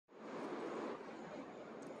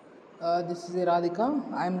This is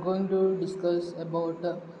Radhika. I am going to discuss about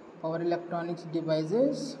power electronics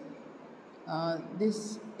devices.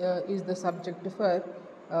 This is the subject for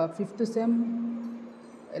fifth sem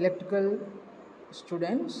electrical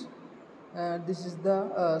students. This is the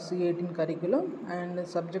C18 curriculum, and the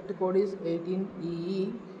subject code is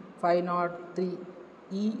 18EE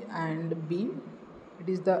 503E and B. It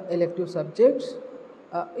is the elective subjects.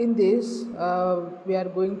 In this, we are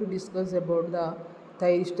going to discuss about the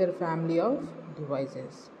thyristor family of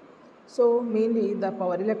devices. So mainly the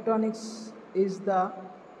power electronics is the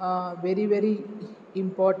very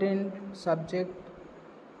important subject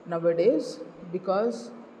nowadays, because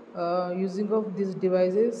using of these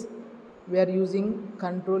devices we are using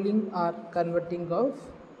controlling or converting of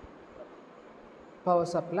power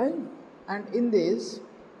supply. And in this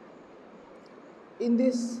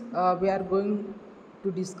we are going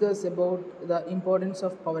to discuss about the importance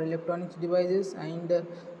of power electronics devices and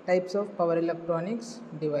types of power electronics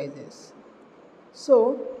devices.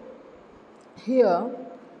 So here,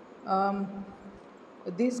 um,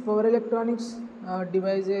 these power electronics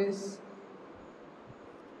devices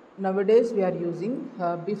nowadays we are using,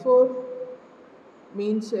 before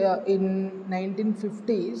means in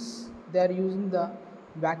 1950s they are using the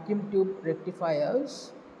vacuum tube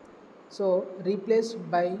rectifiers, so replaced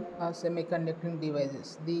by semiconducting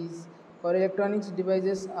devices. These power electronics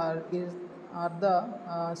devices are the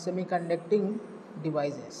semiconducting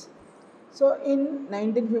devices. So in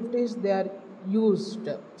 1950s they are used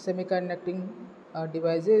semiconducting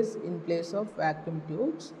devices in place of vacuum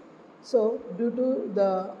tubes. So due to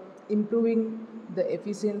the improving the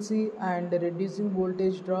efficiency and reducing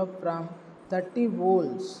voltage drop from 30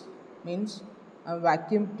 volts, means a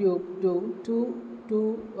vacuum tube, to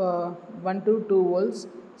 1 to 2 volts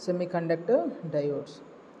semiconductor diodes.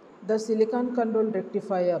 The silicon control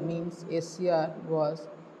rectifier, means SCR, was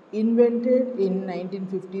invented in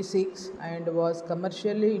 1956 and was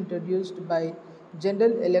commercially introduced by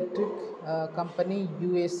General Electric Company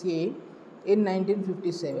USA in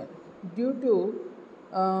 1957. Due to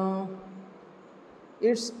uh,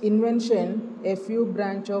 its invention, a few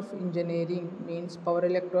branch of engineering, means power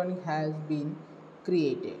electronic, has been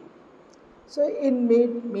created. So in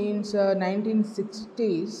mid means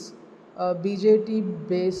 1960s, BJT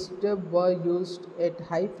based were used at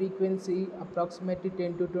high frequency, approximately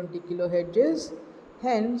 10 to 20 kilohertz.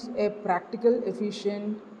 Hence, a practical,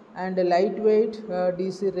 efficient, and a lightweight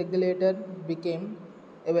DC regulator became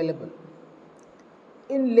available.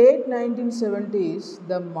 In late 1970s,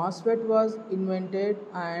 the MOSFET was invented,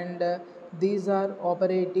 and these are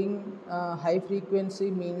operating high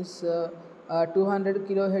frequency, means 200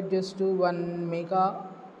 kilohertz to 1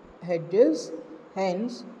 megahertz.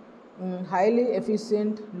 Hence, highly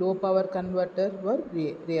efficient low power converter were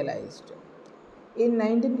realized. In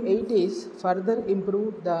 1980s, further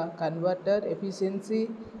improved the converter efficiency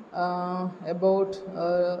about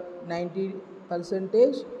 90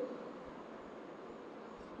 percentage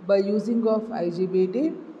by using of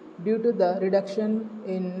IGBT, due to the reduction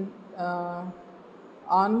in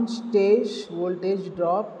on stage voltage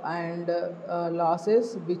drop and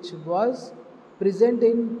losses which was present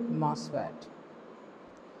in MOSFET.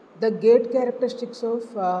 The gate characteristics of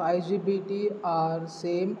IGBT are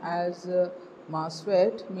same as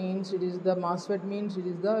MOSFET, means it is the MOSFET, means it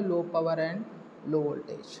is the low power and low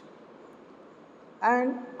voltage.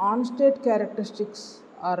 And on-state characteristics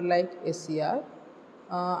are like SCR.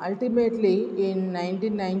 Ultimately, in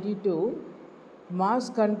 1992, mass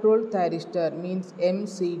control thyristor, means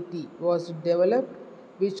MCT, was developed,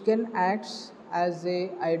 which can act as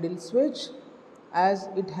a idle switch, as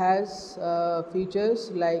it has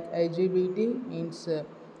features like IGBT, means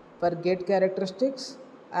for gate characteristics,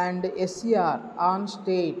 and SCR, on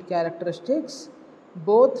state characteristics.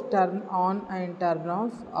 Both turn on and turn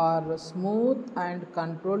off are smooth and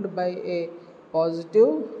controlled by a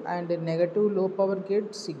positive and negative low power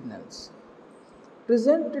gate signals.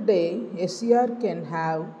 Present today, SCR can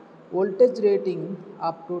have voltage rating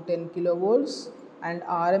up to 10 kilovolts and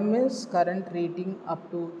RMS current rating up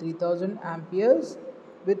to 3000 amperes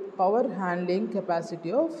with power handling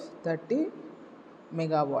capacity of 30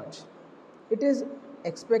 megawatts. It is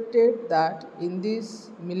expected that in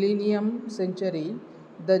this millennium century,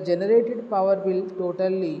 the generated power will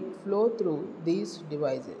totally flow through these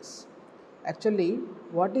devices. Actually,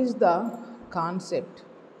 what is the concept?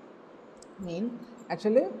 Mean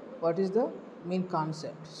actually what is the main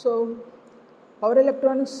concept? So power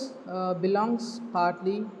electronics belongs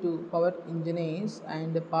partly to power engineers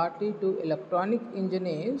and partly to electronic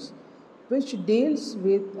engineers, which deals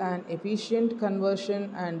with an efficient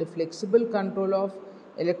conversion and flexible control of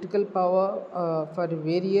electrical power for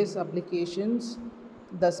various applications.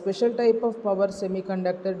 The special type of power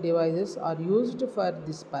semiconductor devices are used for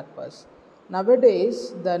this purpose.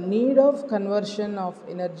 Nowadays, the need of conversion of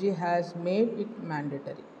energy has made it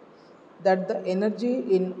mandatory that the energy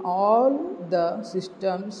in all the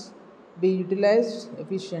systems be utilized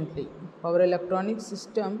efficiently. Power electronics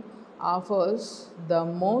system offers the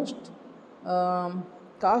most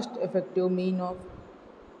cost effective mean of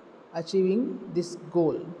achieving this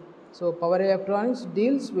goal. So, power electronics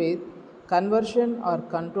deals with conversion or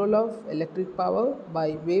control of electric power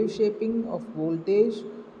by wave shaping of voltage,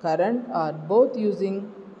 current, or both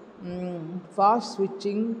using fast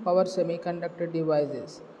switching power semiconductor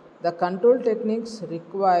devices. The control techniques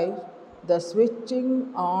require the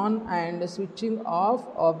switching on and switching off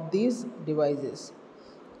of these devices.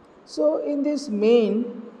 So, in this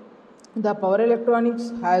main, the power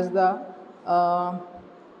electronics has the uh,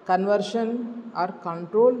 conversion or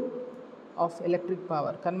control of electric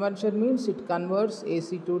power. Conversion means it converts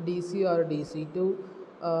AC to DC or DC to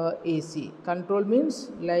AC. Control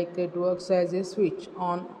means like it works as a switch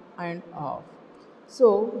on and off.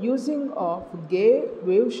 So, using of gay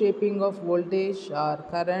wave shaping of voltage or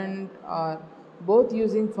current or both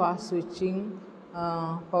using fast switching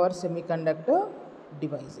power semiconductor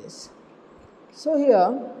devices. So,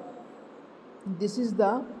 here this is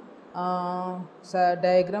the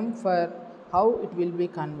diagram for how it will be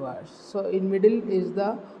converted. So, in middle is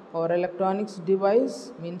the power electronics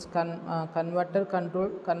device means converter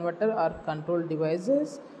or control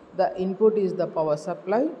devices. The input is the power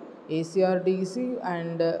supply AC or DC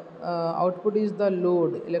and output is the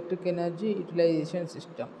load electric energy utilization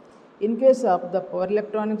system. In case of the power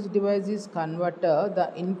electronics devices converter,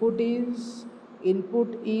 the input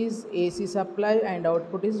is AC supply and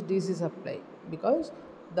output is DC supply because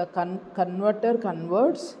the converter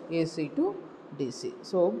converts AC to DC.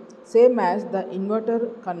 So, same as the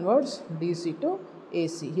inverter converts DC to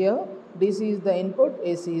AC. Here DC is the input,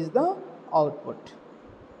 AC is the output.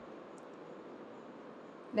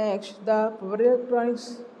 Next, the power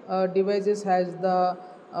electronics devices has the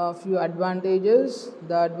few advantages.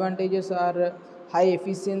 The advantages are high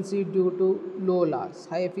efficiency due to low loss.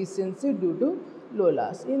 High efficiency due to low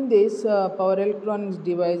loss. In this power electronics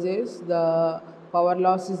devices, the power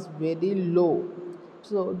loss is very low.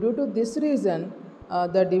 So, due to this reason,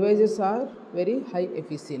 the devices are very high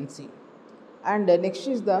efficiency. And next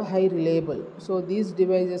is the high reliable. So, these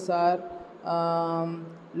devices are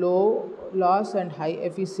low loss and high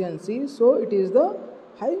efficiency, so it is the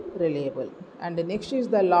high reliable. And next is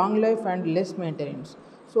the long life and less maintenance.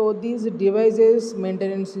 So, these devices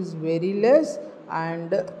maintenance is very less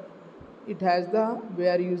and it has the we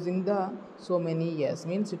are using the so many years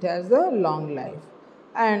means it has the long life.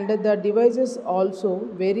 And the devices also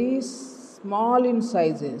very small in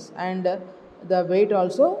sizes and the weight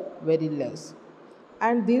also very less.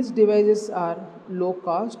 And these devices are low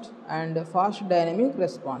cost and fast dynamic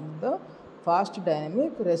response. The fast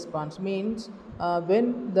dynamic response means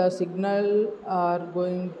when the signal are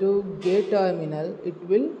going to gate terminal, it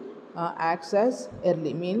will access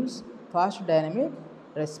early means fast dynamic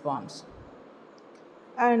response.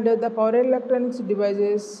 And the power electronics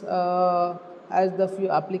devices has the few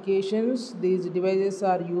applications. These devices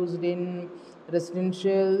are used in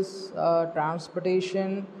residentials,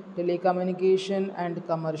 transportation, telecommunication and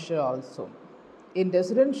commercial also. In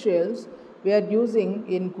residentials, we are using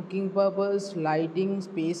in cooking purpose, lighting,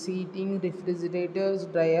 space heating, refrigerators,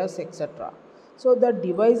 dryers, etc. So the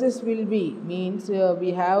devices will be means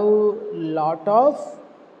we have lot of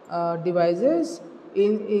devices.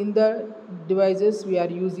 In the devices we are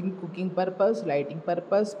using cooking purpose, lighting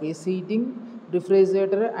purpose, space heating,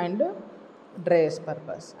 refrigerator and dryers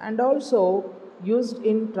purpose. And also used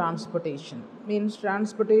in transportation means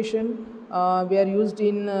transportation we are used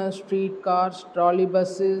in street cars, trolley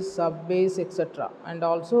buses, subways, etc. And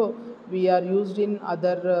also we are used in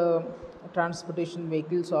other transportation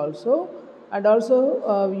vehicles also. And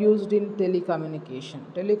also used in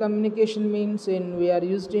telecommunication means in we are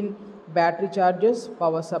used in battery chargers,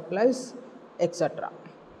 power supplies, etc.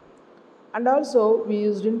 And also we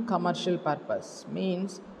used in commercial purpose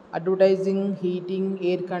means advertising, heating,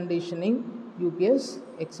 air conditioning, UPS,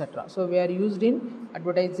 etc. So we are used in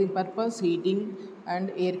advertising purpose, heating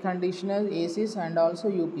and air conditioner, ACs and also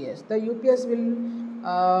UPS. The UPS will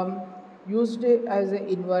used as an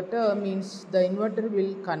inverter means the inverter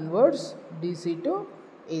will converts DC to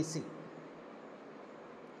AC.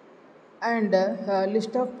 And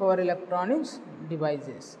list of power electronics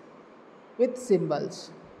devices with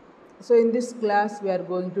symbols. So in this class we are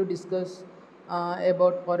going to discuss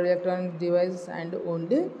about power electronic devices and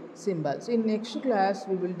only symbols. In next class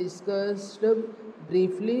we will discuss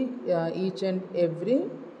briefly each and every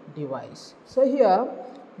device. So here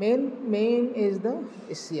main is the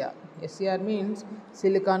SCR. SCR means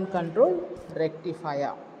silicon control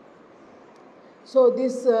rectifier. So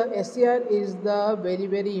this SCR is the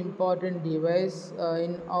very important device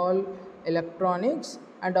in all electronics,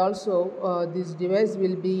 and also this device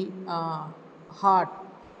will be hard,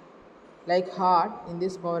 like hard in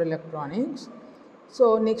this power electronics.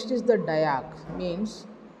 So next is the diac, means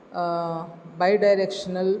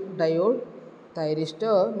bidirectional diode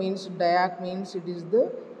thyristor. Means diac means it is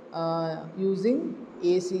the using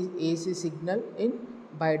AC signal in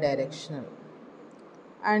bidirectional.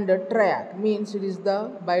 And triac means it is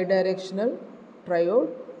the bidirectional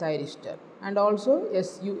triode thyristor. And also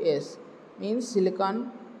SUS means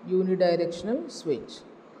silicon unidirectional switch.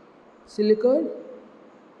 Silicon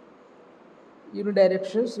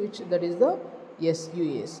unidirectional switch, that is the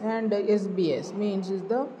SUS. And SBS means is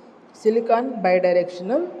the silicon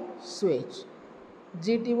bidirectional switch.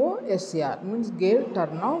 GTO SCR means gate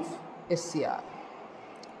turn off SCR.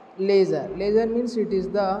 Laser means it is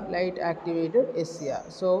the light activated SCR.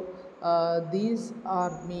 So these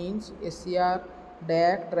are means SCR,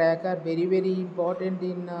 DIAC, TRIAC are very important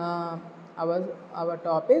in our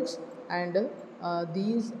topics, and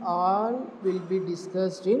these all will be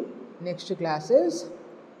discussed in next classes.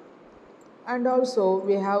 And also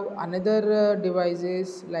we have another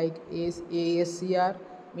devices like ASCR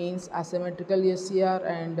means asymmetrical SCR,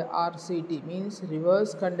 and RCT means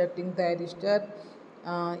reverse conducting thyristor.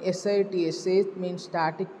 SIT means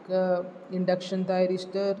static induction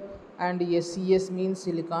thyristor, and SCS means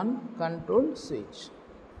silicon control switch.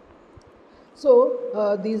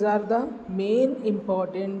 So these are the main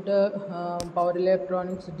important power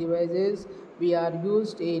electronics devices we are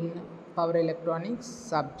used in power electronics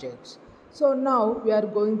subjects. So now we are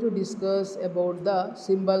going to discuss about the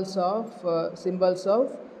symbols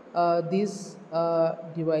of these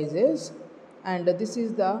devices, and this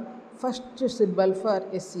is the first symbol for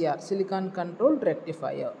SCR, silicon control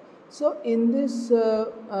rectifier. So in this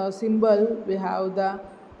symbol we have the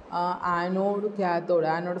anode, cathode,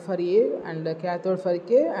 anode for A and cathode for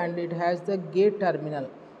K, and it has the gate terminal.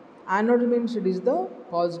 Anode means it is the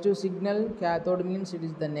positive signal, cathode means it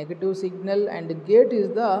is the negative signal, and gate is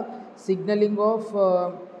the signaling of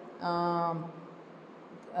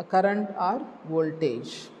current or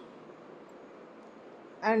voltage.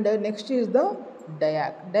 And next is the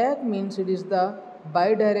diac. Diac means it is the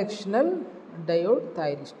bidirectional diode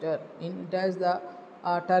thyristor. It has the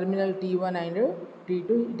terminal T1 and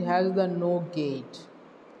T2. It has the no gate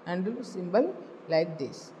and symbol like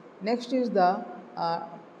this. Next is the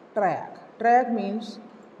triac. Triac means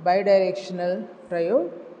bidirectional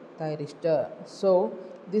triode thyristor. So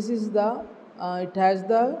this is the it has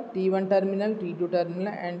the T1 terminal, T2 terminal,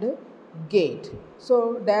 and gate.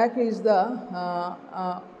 So DAC is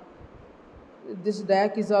the this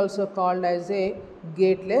DAC is also called as a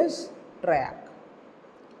gateless triac.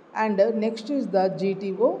 And next is the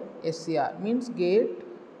GTO SCR, means gate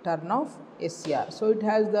turn off SCR. So it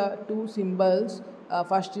has the two symbols.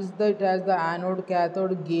 First is it has the anode,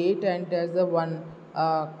 cathode, gate, and it has the one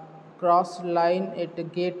cross line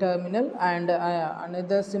at gate terminal, and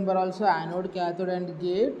another symbol also anode, cathode, and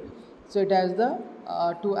gate. So it has the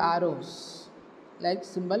two arrows like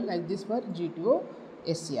symbol like this for GTO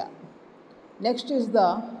SCR. Next is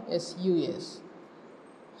the SUS.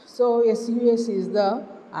 So SUS is the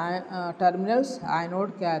terminals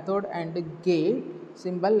anode, cathode, and gate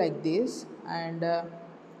symbol like this, and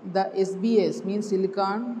the SBS means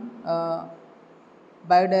silicon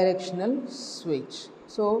bidirectional switch.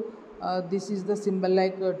 So this is the symbol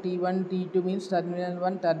like T1, T2 means terminal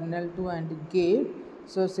 1, terminal 2, and gate.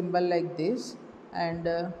 So symbol like this.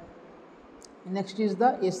 And next is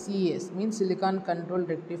the SCS means silicon control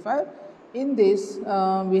rectifier. In this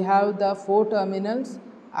we have the 4 terminals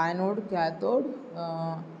anode, cathode,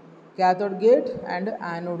 cathode gate, and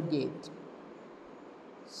anode gate.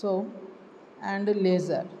 So and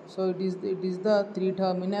laser. So it is the 3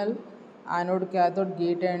 terminal anode, cathode,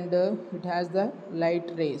 gate, and it has the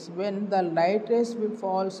light rays. When the light rays will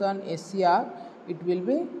falls on SCR, it will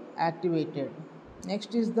be activated.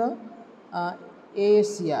 Next is the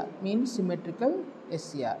ASCR means symmetrical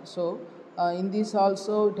SCR. So in this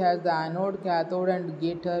also it has the anode, cathode, and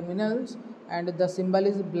gate terminals, and the symbol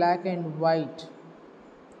is black and white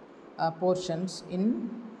portions in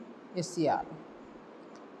SCR.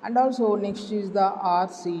 And also next is the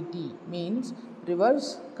RCT means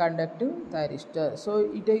reverse conducting thyristor. So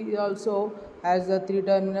it also has the 3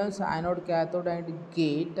 terminals anode, cathode, and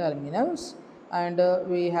gate terminals, and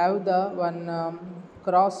we have the one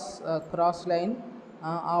cross line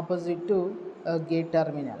opposite to gate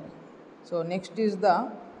terminal. So next is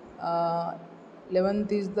the uh,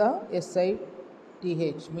 11th is the SITH,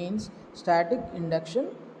 means static induction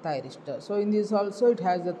thyristor. So in this also it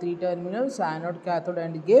has the three terminals, anode, cathode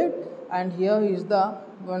and gate, and here is the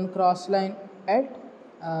one cross line at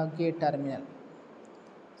gate terminal.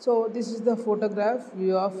 So this is the photograph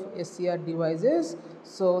view of SCR devices.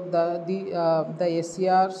 So the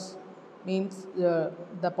SCRs means the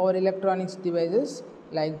power electronics devices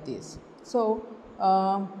like this. So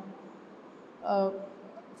uh,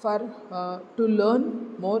 for to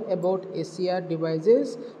learn more about SCR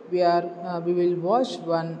devices, we will watch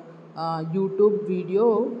one YouTube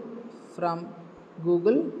video from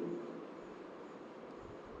Google.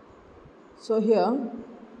 So here.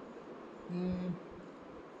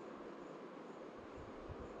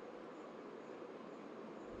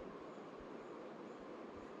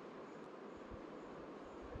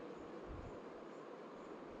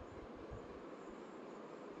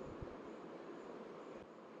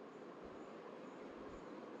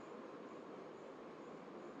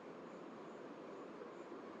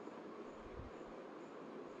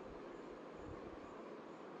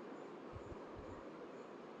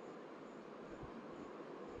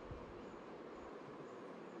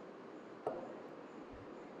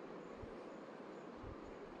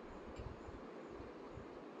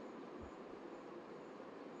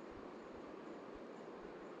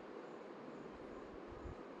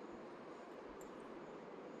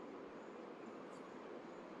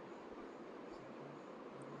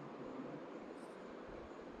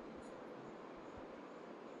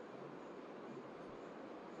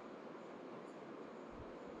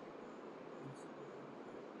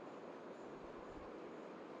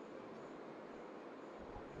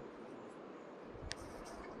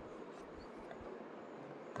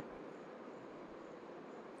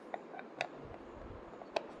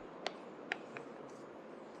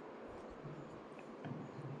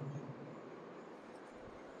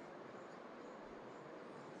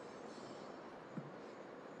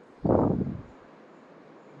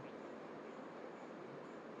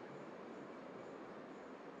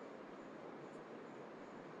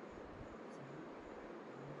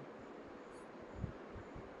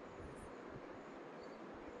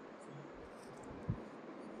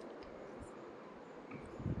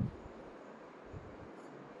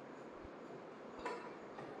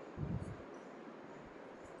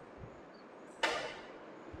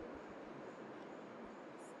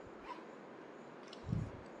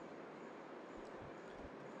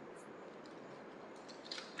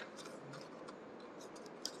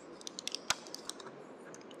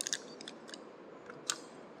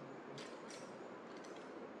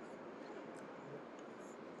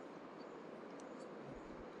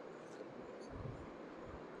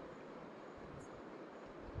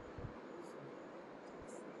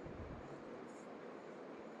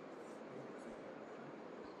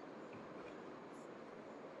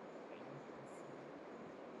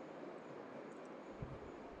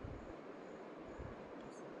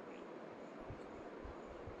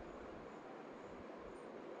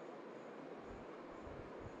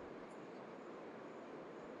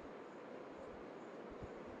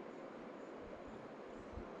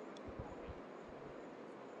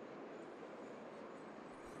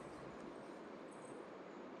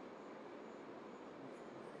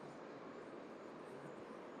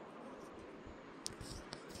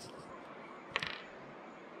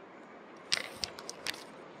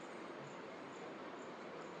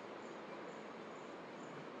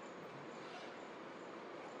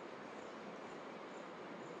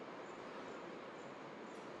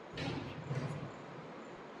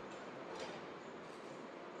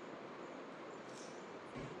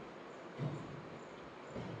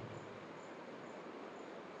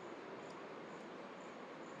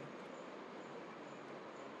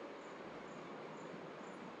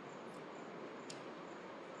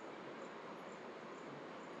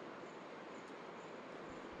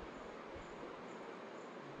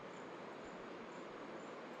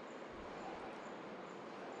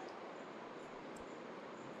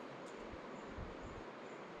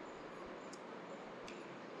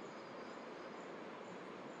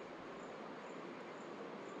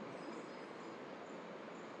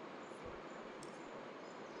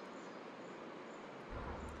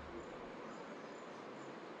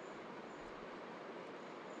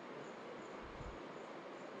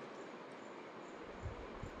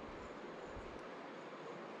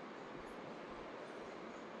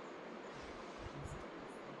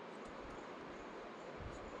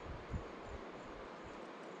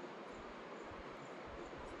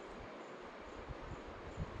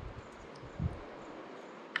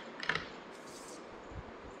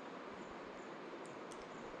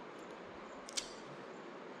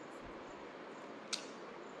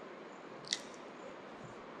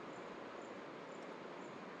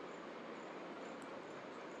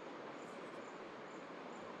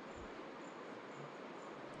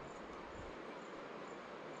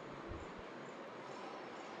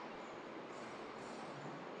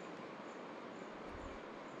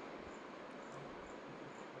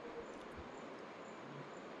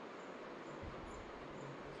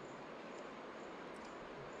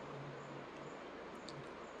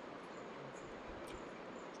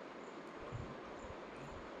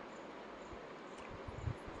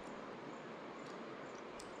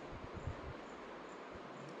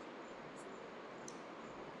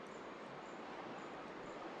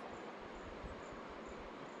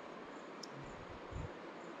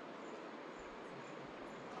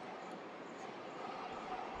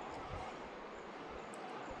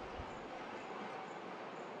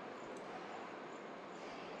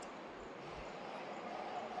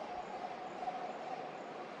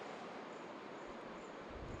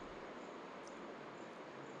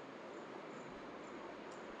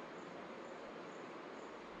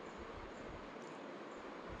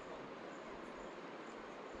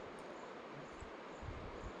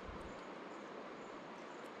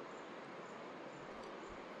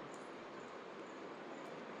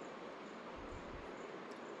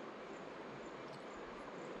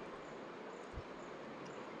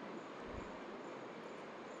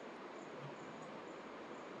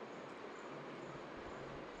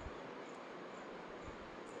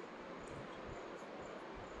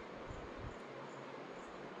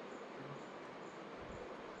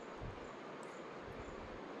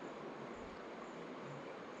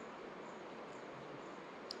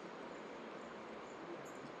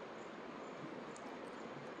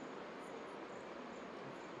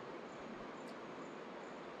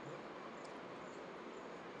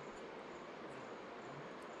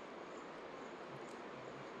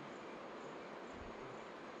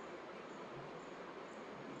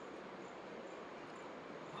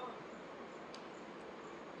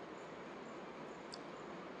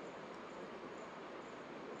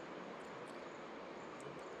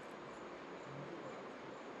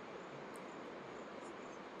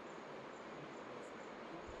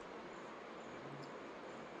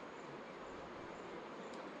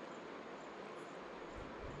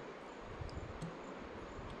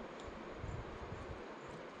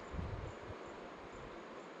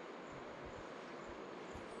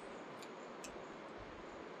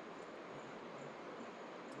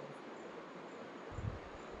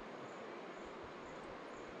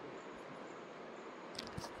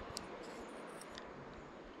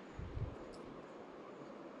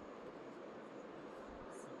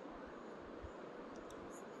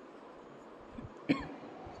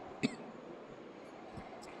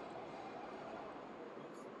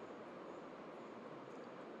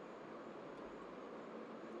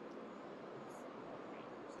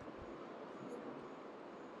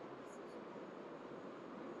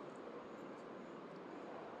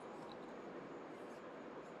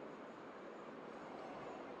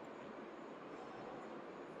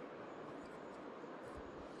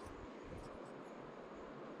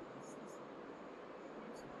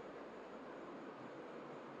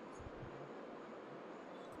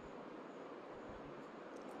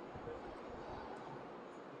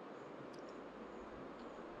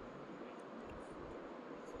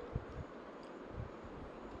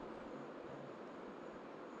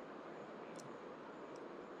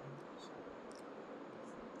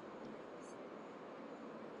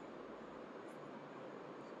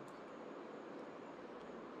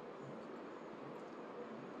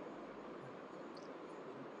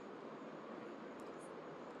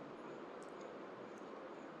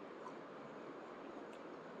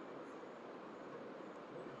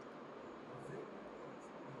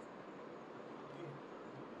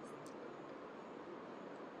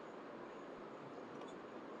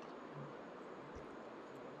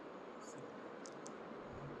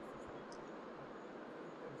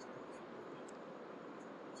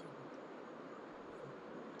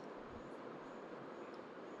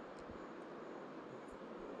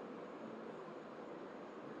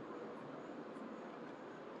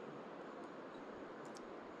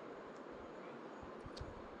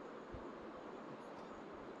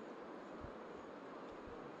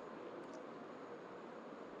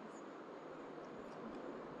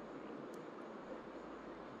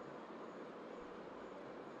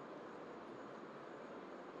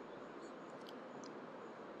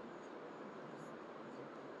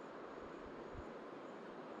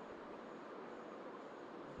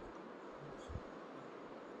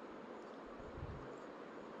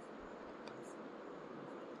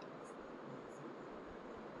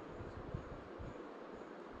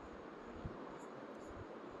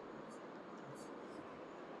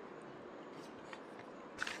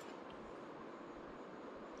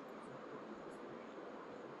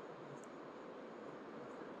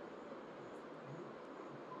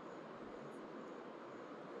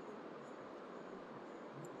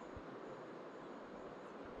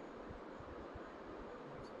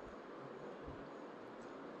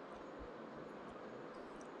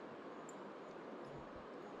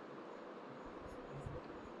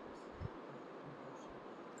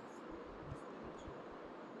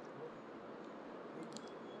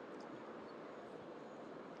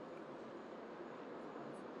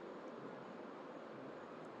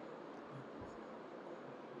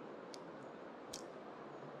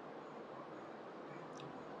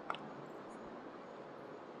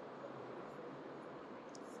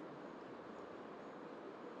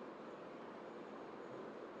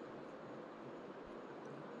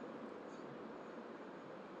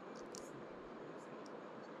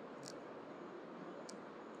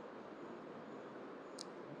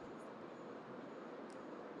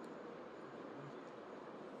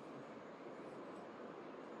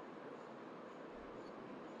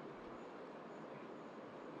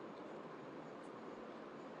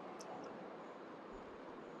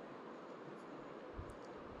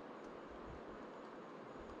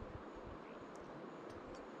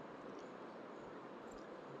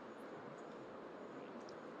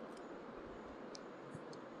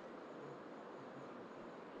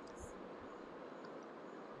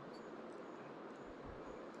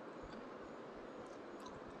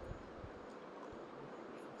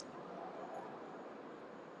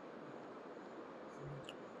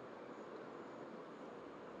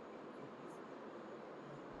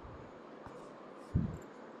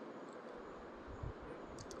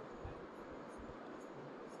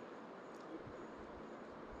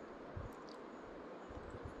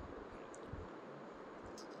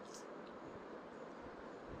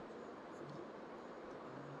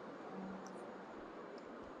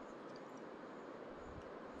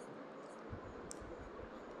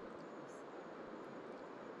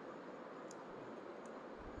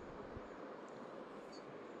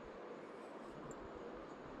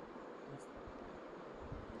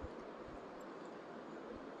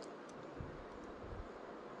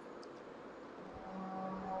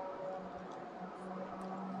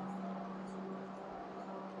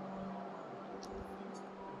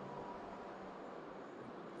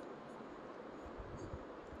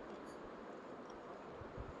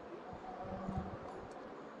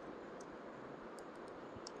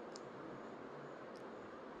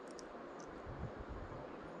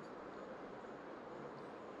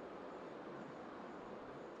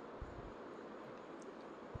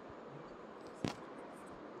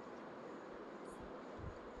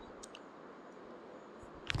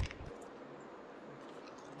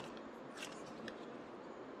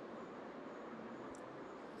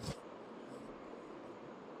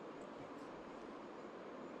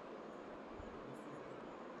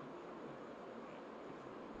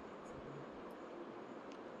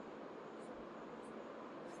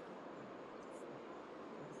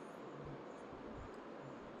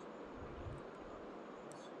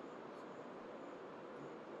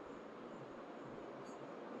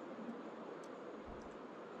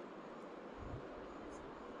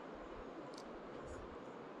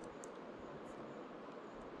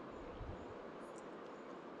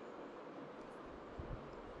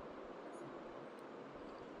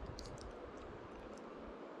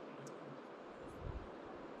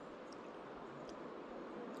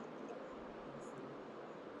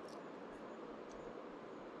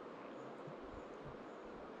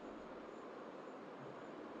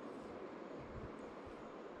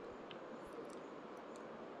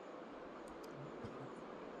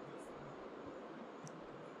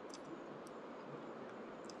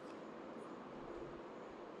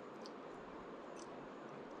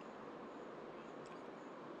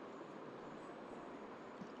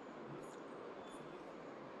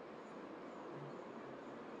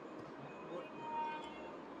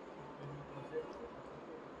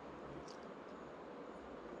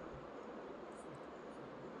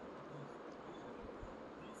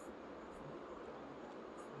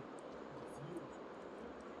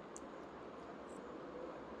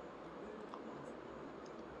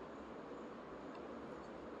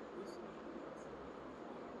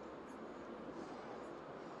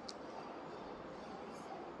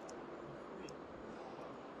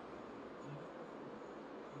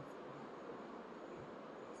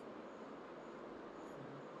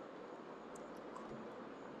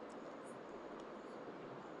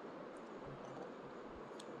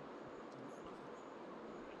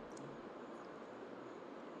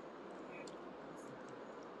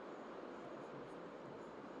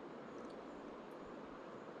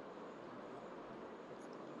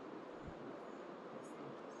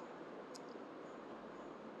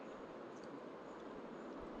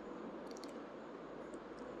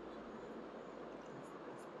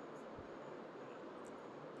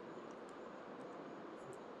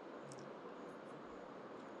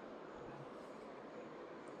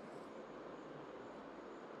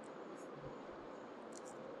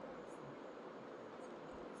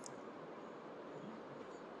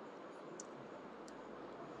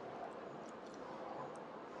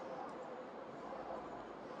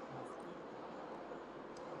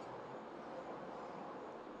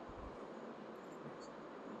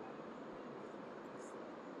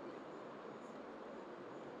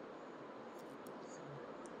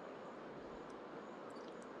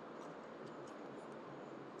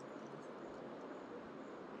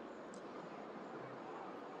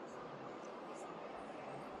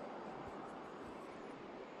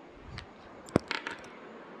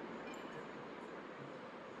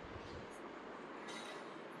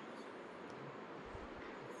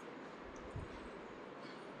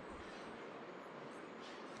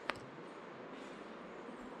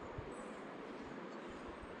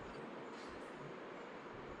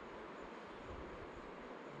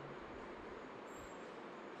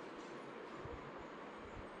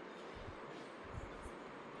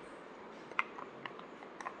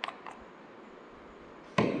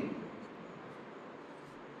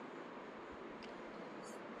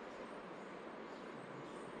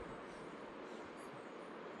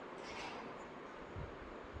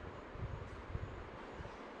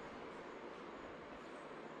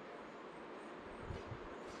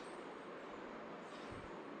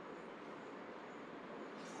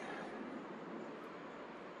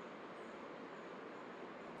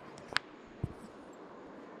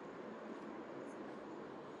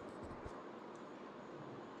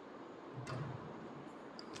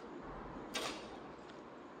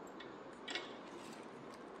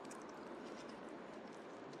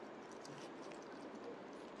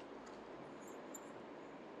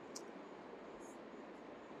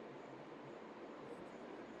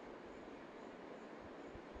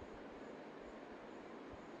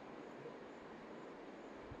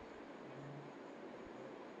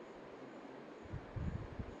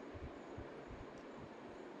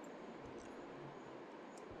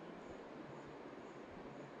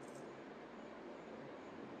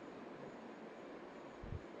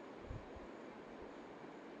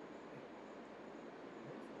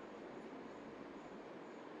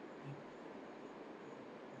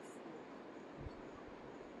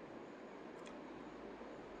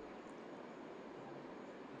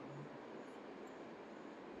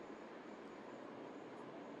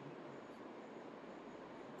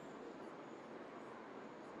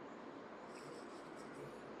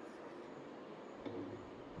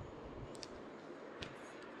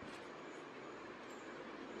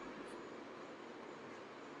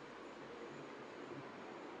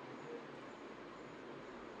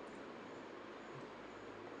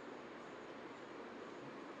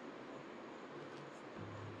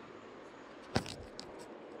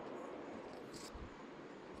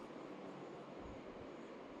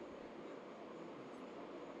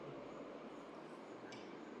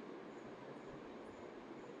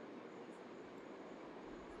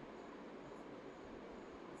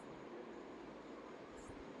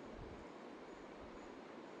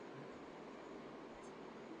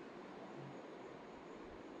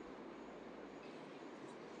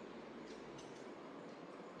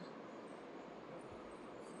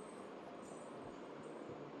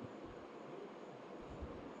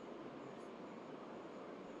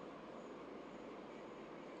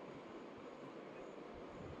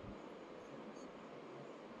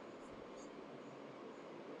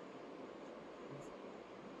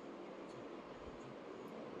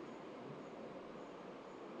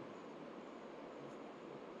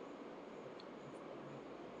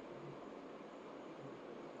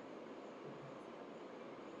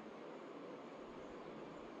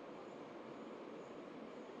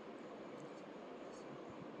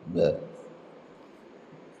 Yeah.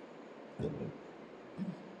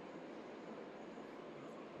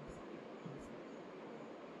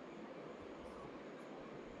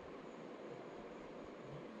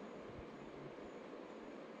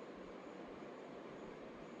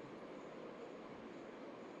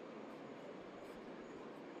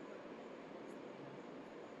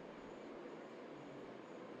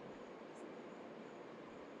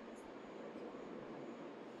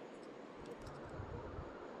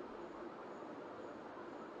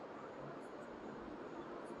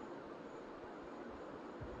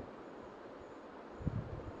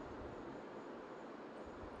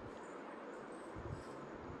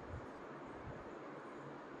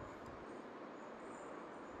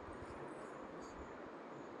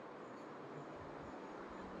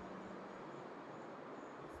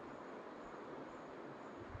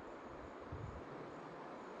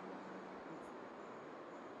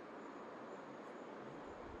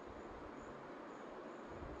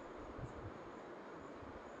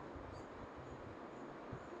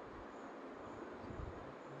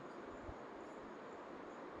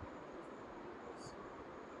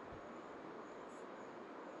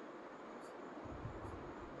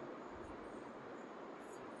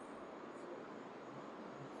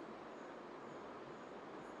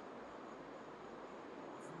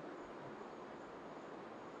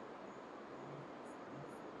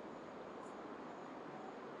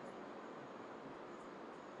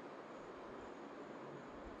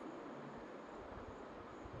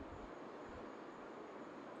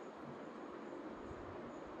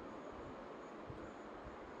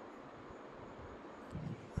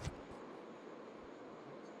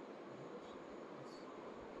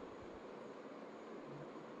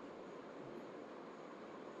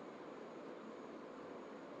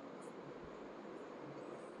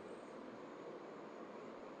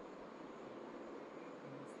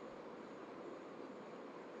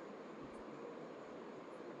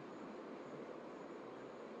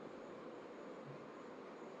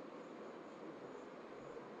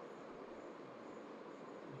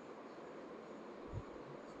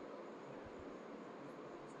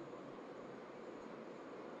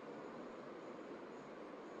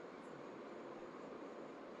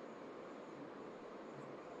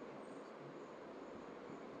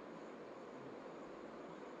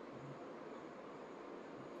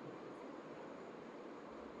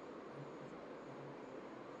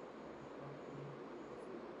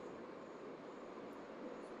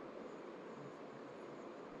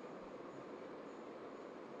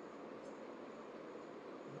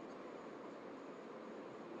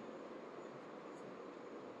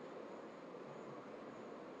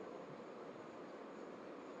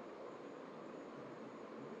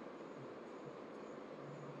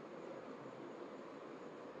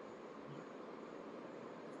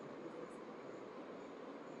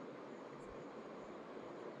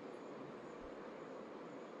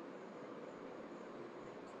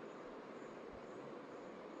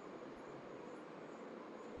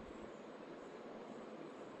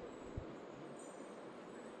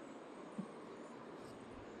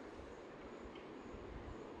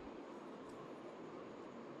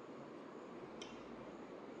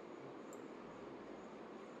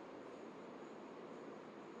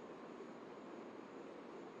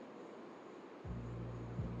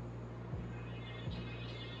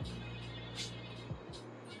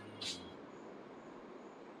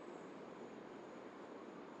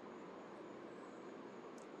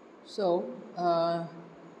 So,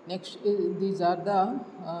 next these are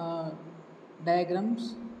the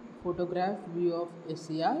diagrams, photograph view of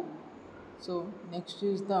SCR. So, next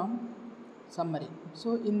is the summary.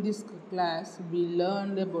 So, in this class, we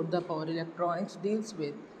learned about the power electronics deals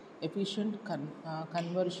with efficient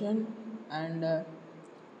conversion and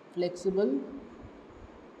flexible.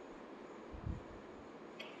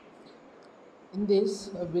 In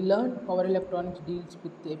this, we learned power electronics deals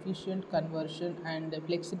with efficient conversion and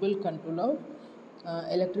flexible control of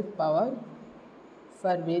electric power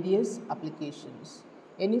for various applications.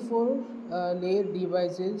 Any four layer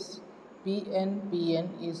devices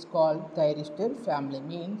PNPN is called thyristor family,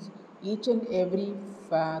 means each and every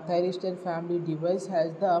thyristor family device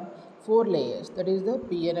has the four layers, that is the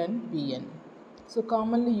PN and PN. So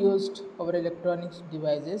commonly used power electronics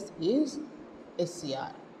devices is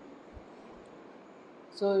SCR.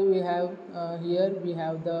 So we have here we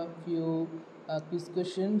have the few quiz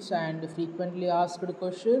questions and frequently asked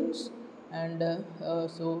questions, and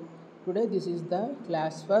so today this is the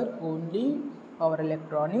class for only power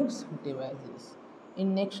electronics devices.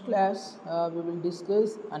 In next class we will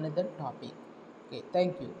discuss another topic. Okay,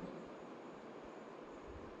 thank you.